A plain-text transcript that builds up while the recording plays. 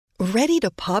Ready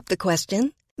to pop the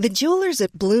question? The jewelers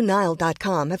at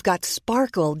BlueNile.com have got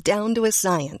sparkle down to a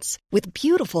science with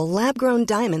beautiful lab-grown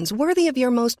diamonds worthy of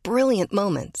your most brilliant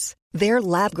moments. Their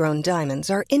lab-grown diamonds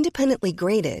are independently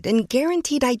graded and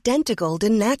guaranteed identical to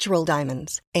natural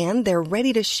diamonds, and they're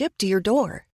ready to ship to your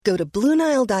door. Go to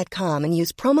BlueNile.com and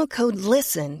use promo code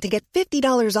LISTEN to get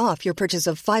 $50 off your purchase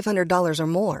of $500 or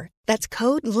more. That's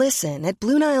code LISTEN at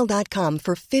BlueNile.com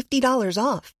for $50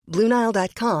 off.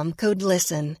 BlueNile.com, code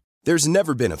LISTEN. There's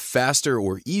never been a faster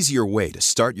or easier way to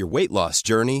start your weight loss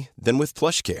journey than with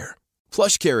PlushCare.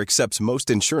 PlushCare accepts most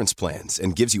insurance plans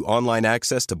and gives you online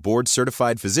access to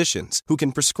board-certified physicians who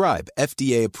can prescribe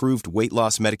FDA-approved weight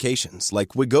loss medications like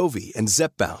Wegovy and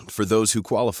Zepbound for those who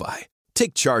qualify.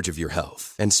 Take charge of your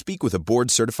health and speak with a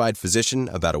board-certified physician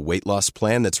about a weight loss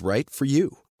plan that's right for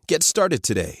you. Get started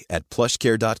today at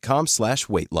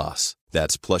plushcare.com/weightloss.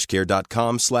 That's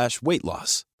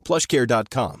plushcare.com/weightloss.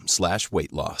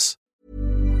 plushcare.com/weightloss.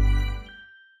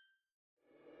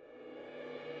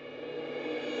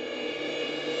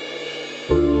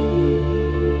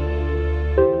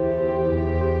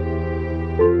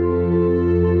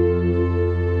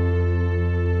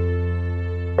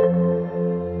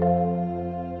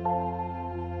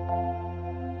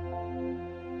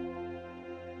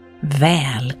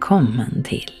 Välkommen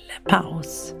till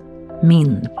Paus,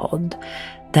 min podd,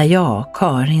 där jag,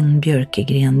 Karin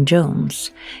Björkegren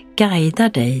Jones, guidar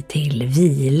dig till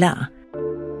vila,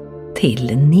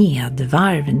 till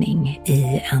nedvarvning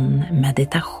i en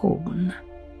meditation.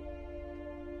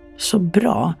 Så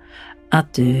bra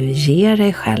att du ger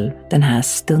dig själv den här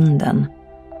stunden,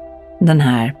 den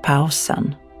här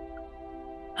pausen.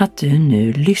 Att du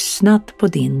nu lyssnat på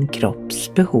din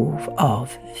kropps behov av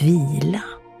vila.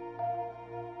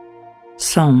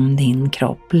 Som din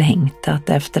kropp längtat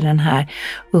efter den här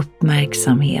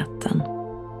uppmärksamheten.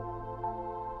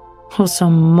 Och så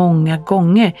många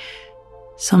gånger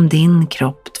som din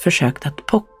kropp försökt att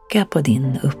pocka på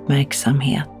din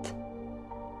uppmärksamhet.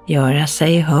 Göra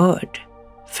sig hörd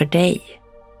för dig.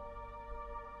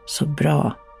 Så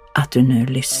bra att du nu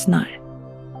lyssnar.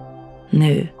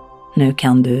 Nu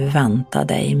kan du vänta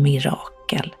dig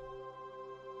mirakel.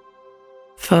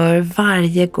 För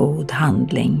varje god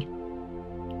handling,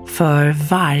 för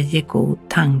varje god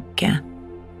tanke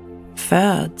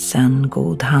föds en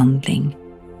god handling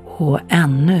och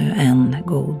ännu en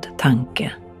god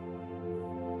tanke.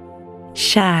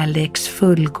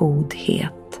 Kärleksfull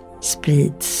godhet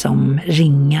sprids som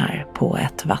ringar på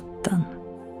ett vatten.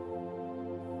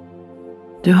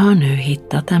 Du har nu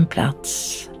hittat en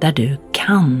plats där du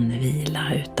kan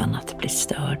vila utan att bli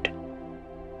störd.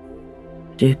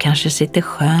 Du kanske sitter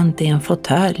skönt i en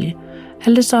fåtölj,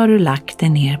 eller så har du lagt dig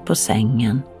ner på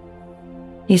sängen,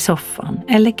 i soffan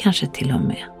eller kanske till och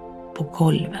med på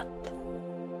golvet.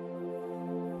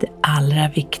 Det allra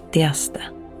viktigaste,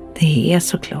 det är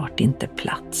såklart inte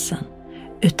platsen,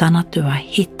 utan att du har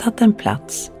hittat en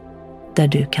plats där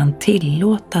du kan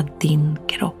tillåta din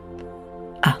kropp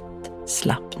att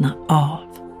slappna av,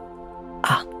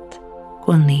 att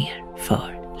gå ner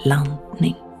för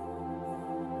landning.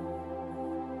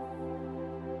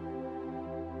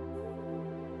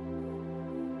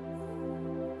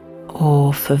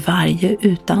 Och för varje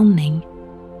utandning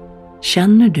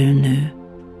känner du nu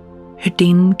hur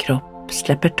din kropp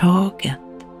släpper taget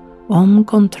om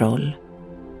kontroll,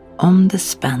 om det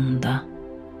spända,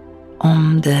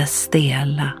 om det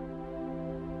stela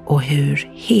och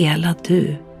hur hela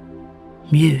du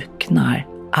mjuknar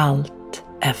allt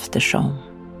eftersom.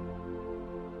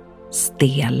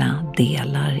 Stela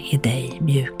delar i dig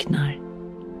mjuknar.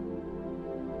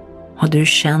 Och du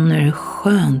känner hur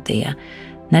skönt det är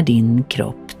när din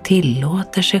kropp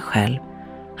tillåter sig själv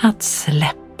att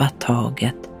släppa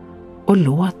taget och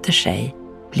låter sig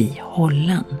bli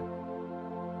hållen.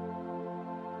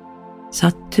 Så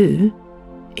att du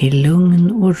i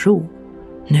lugn och ro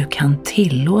nu kan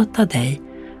tillåta dig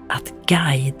att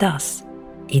guidas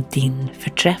i din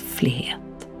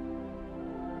förträfflighet.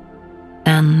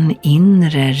 En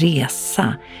inre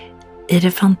resa i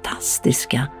det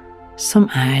fantastiska som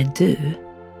är du.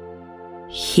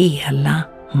 Hela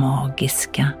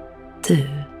magiska du.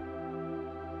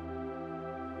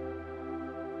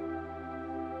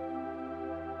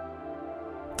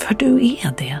 För du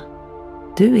är det.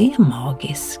 Du är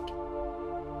magisk.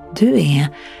 Du är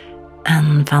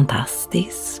en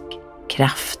fantastisk,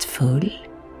 kraftfull,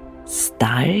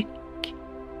 stark,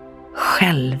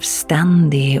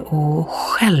 självständig och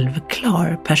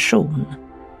självklar person.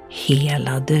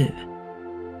 Hela du.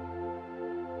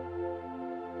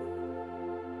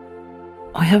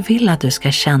 Och jag vill att du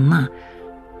ska känna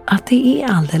att det är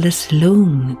alldeles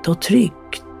lugnt och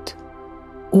tryggt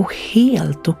och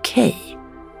helt okej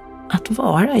att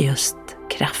vara just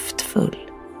kraftfull.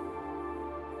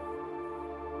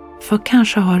 För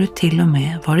kanske har du till och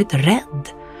med varit rädd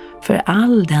för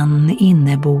all den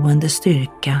inneboende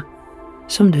styrka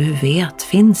som du vet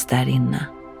finns där inne,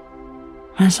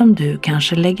 men som du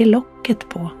kanske lägger locket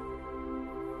på.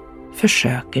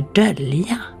 Försöker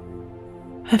dölja.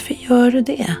 Varför gör du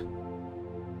det?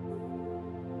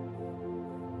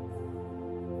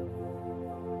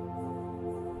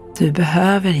 Du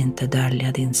behöver inte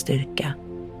dölja din styrka,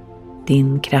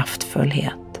 din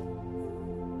kraftfullhet.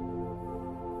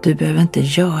 Du behöver inte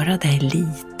göra dig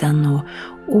liten och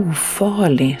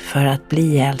ofarlig för att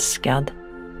bli älskad.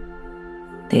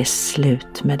 Det är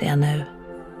slut med det nu.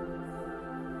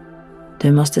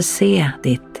 Du måste se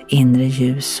ditt inre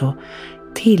ljus och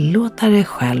tillåta dig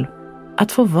själv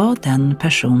att få vara den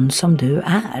person som du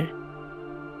är.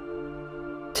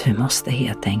 Du måste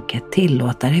helt enkelt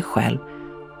tillåta dig själv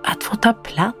att få ta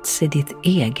plats i ditt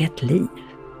eget liv,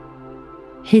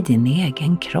 i din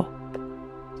egen kropp,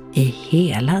 i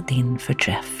hela din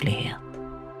förträfflighet.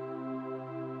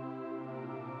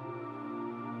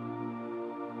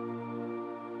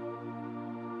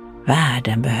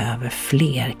 Världen behöver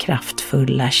fler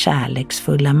kraftfulla,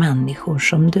 kärleksfulla människor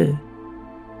som du.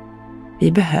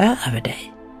 Vi behöver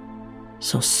dig,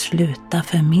 så sluta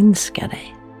förminska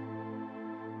dig.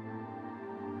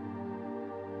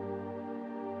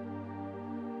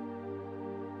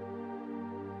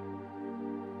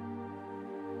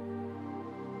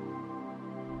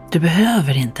 Du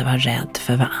behöver inte vara rädd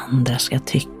för vad andra ska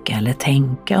tycka eller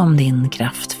tänka om din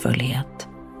kraftfullhet.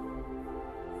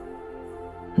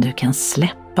 Du kan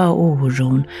släppa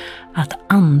oron att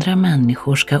andra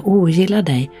människor ska ogilla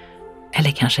dig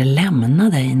eller kanske lämna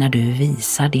dig när du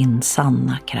visar din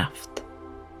sanna kraft.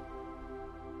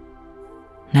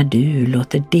 När du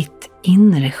låter ditt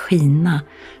inre skina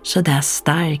så där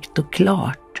starkt och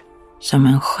klart som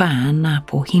en stjärna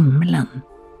på himlen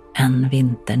en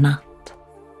vinternatt.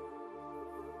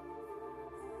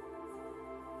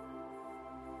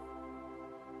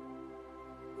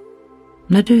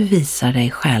 När du visar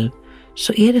dig själv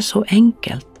så är det så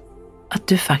enkelt att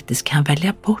du faktiskt kan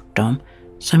välja bort dem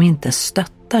som inte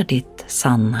stöttar ditt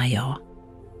sanna jag.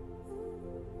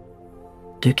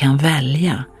 Du kan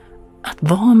välja att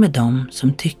vara med dem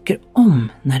som tycker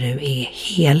om när du är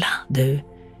hela du,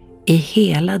 i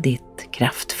hela ditt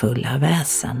kraftfulla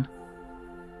väsen.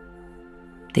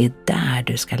 Det är där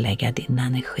du ska lägga din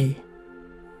energi,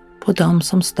 på dem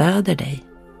som stöder dig,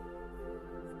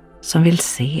 som vill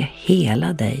se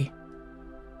hela dig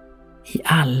i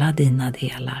alla dina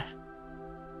delar.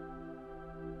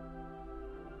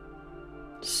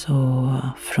 Så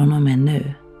från och med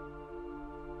nu,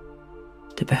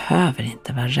 du behöver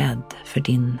inte vara rädd för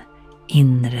din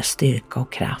inre styrka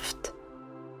och kraft.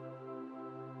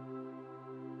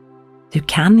 Du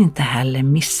kan inte heller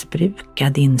missbruka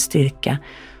din styrka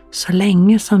så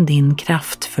länge som din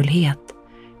kraftfullhet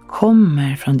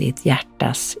kommer från ditt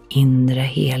hjärtas inre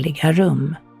heliga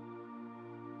rum.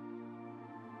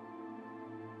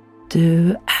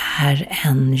 Du är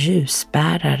en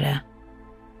ljusbärare.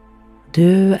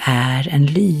 Du är en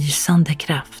lysande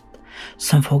kraft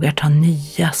som vågar ta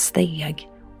nya steg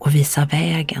och visa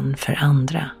vägen för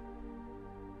andra.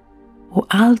 Och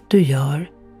allt du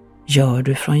gör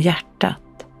du från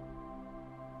hjärtat.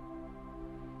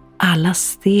 Alla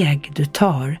steg du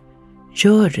tar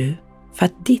gör du för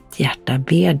att ditt hjärta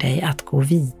ber dig att gå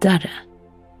vidare.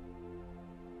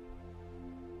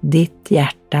 Ditt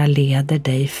hjärta leder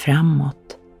dig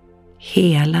framåt,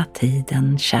 hela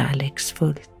tiden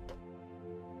kärleksfullt.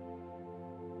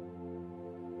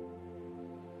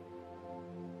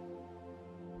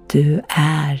 Du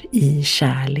är i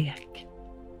kärlek.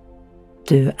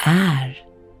 Du är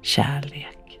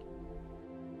kärlek.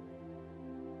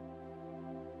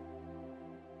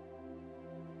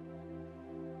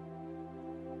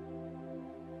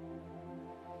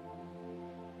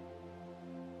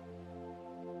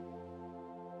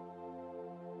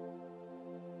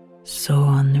 Så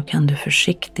nu kan du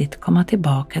försiktigt komma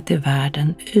tillbaka till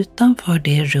världen utanför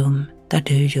det rum där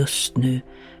du just nu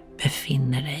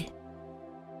befinner dig.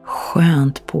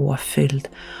 Skönt påfylld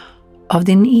av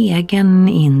din egen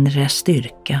inre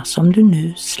styrka som du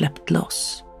nu släppt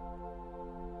loss.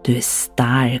 Du är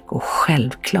stark och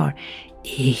självklar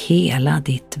i hela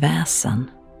ditt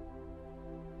väsen.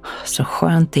 Så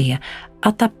skönt det är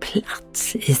att ta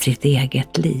plats i sitt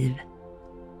eget liv.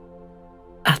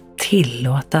 Att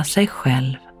tillåta sig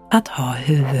själv att ha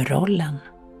huvudrollen.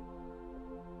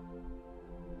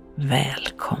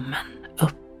 Välkommen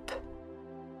upp.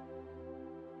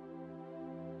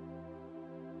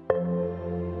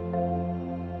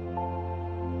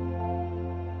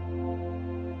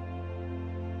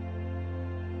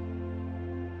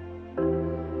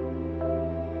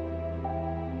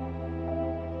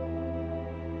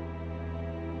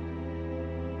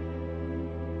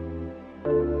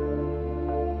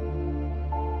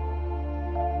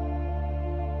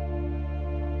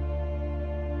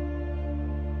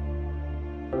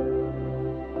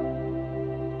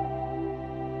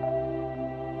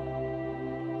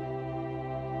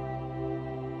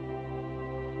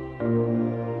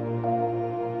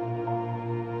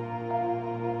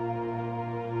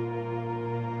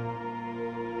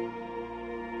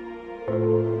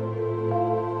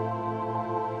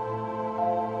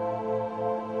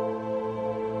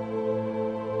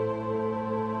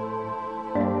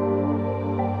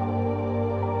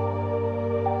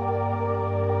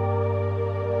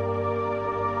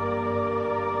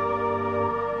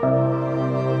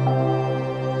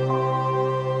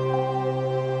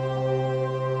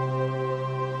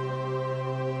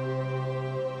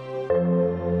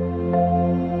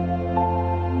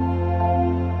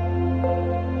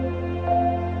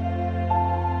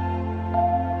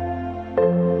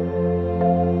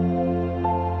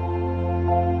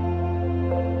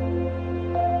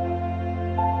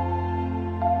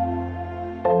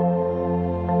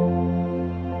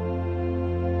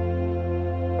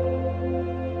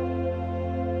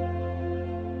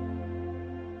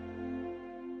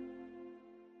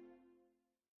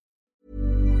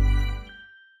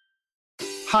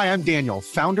 Hi, I'm Daniel,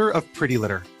 founder of Pretty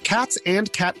Litter. Cats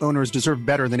and cat owners deserve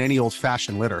better than any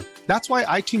old-fashioned litter. That's why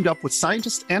I teamed up with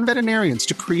scientists and veterinarians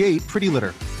to create Pretty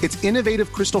Litter. Its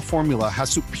innovative crystal formula has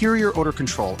superior odor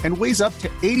control and weighs up to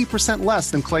 80% less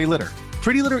than clay litter.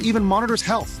 Pretty Litter even monitors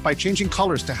health by changing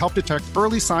colors to help detect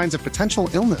early signs of potential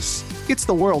illness. It's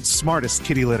the world's smartest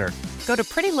kitty litter. Go to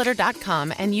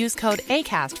prettylitter.com and use code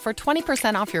ACAST for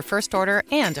 20% off your first order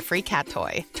and a free cat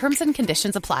toy. Terms and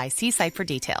conditions apply. See site for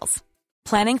details.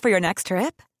 Planning for your next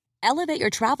trip? Elevate your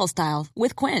travel style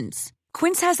with Quince.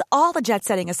 Quince has all the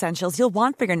jet-setting essentials you'll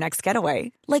want for your next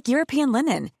getaway, like European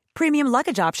linen, premium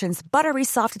luggage options, buttery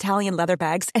soft Italian leather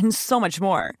bags, and so much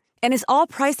more. And is all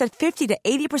priced at 50 to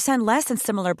 80% less than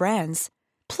similar brands.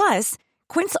 Plus,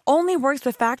 Quince only works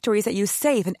with factories that use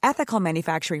safe and ethical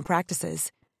manufacturing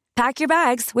practices. Pack your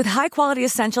bags with high-quality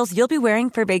essentials you'll be wearing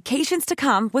for vacations to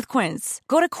come with Quince.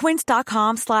 Go to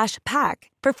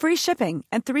quince.com/pack for free shipping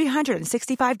and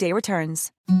 365-day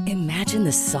returns. Imagine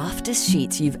the softest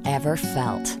sheets you've ever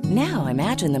felt. Now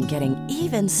imagine them getting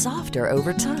even softer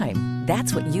over time.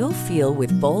 That's what you'll feel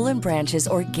with Boll & Branch's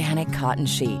organic cotton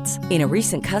sheets. In a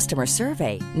recent customer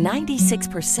survey,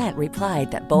 96%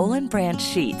 replied that Boll & Branch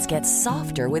sheets get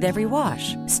softer with every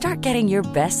wash. Start getting your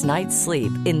best night's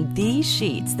sleep in these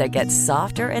sheets that get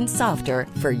softer and softer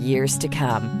for years to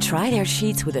come. Try their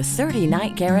sheets with a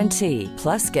 30-night guarantee.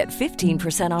 Plus, get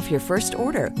 15% off your first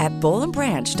order at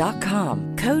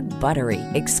bollandbranch.com. Code BUTTERY.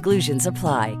 Exclusions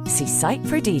apply. See site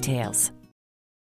for details.